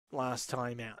last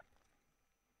time out.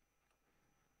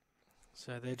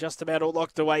 So they're just about all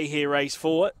locked away here, race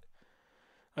 4.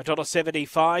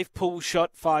 $1.75, Pool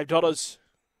Shot $5.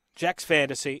 Jack's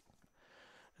Fantasy.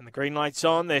 And the green light's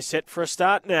on. They're set for a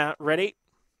start now. Ready?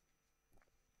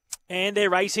 And they're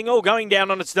racing, all going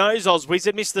down on its nose. Oz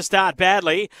Wizard missed the start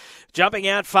badly. Jumping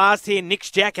out fast here, Nick's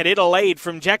Jacket. It'll lead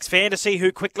from Jack's Fantasy,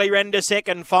 who quickly ran to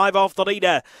second. 5 off the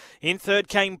leader. In third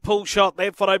came Pull Shot.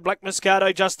 There followed Black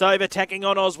Moscato just over, tacking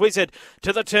on Oz Wizard.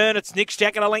 To the turn, it's Nick's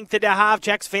Jacket, a length and a half.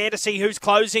 Jack's Fantasy, who's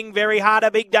closing very hard,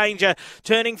 a big danger.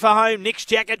 Turning for home, Nick's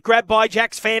Jacket, grabbed by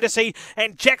Jack's Fantasy.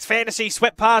 And Jack's Fantasy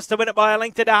swept past to win it by a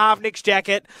length and a half, Nick's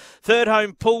Jacket. Third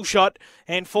home, Pull Shot.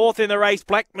 And fourth in the race,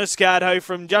 Black Moscato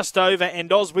from just over,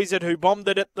 and Oz Wizard, who bombed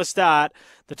it at the start.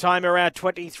 The time around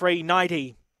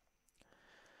 23.90.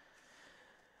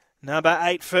 Number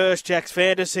 8 first, Jack's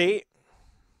Fantasy.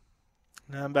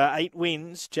 Number 8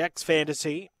 wins, Jack's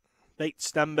Fantasy.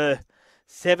 Beats number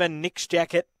 7, Nick's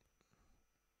Jacket.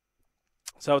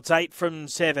 So it's 8 from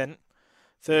 7.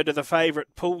 Third of the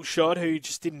favourite, Pull Shot, who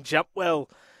just didn't jump well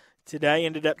today.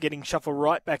 Ended up getting shuffled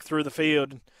right back through the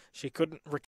field. She couldn't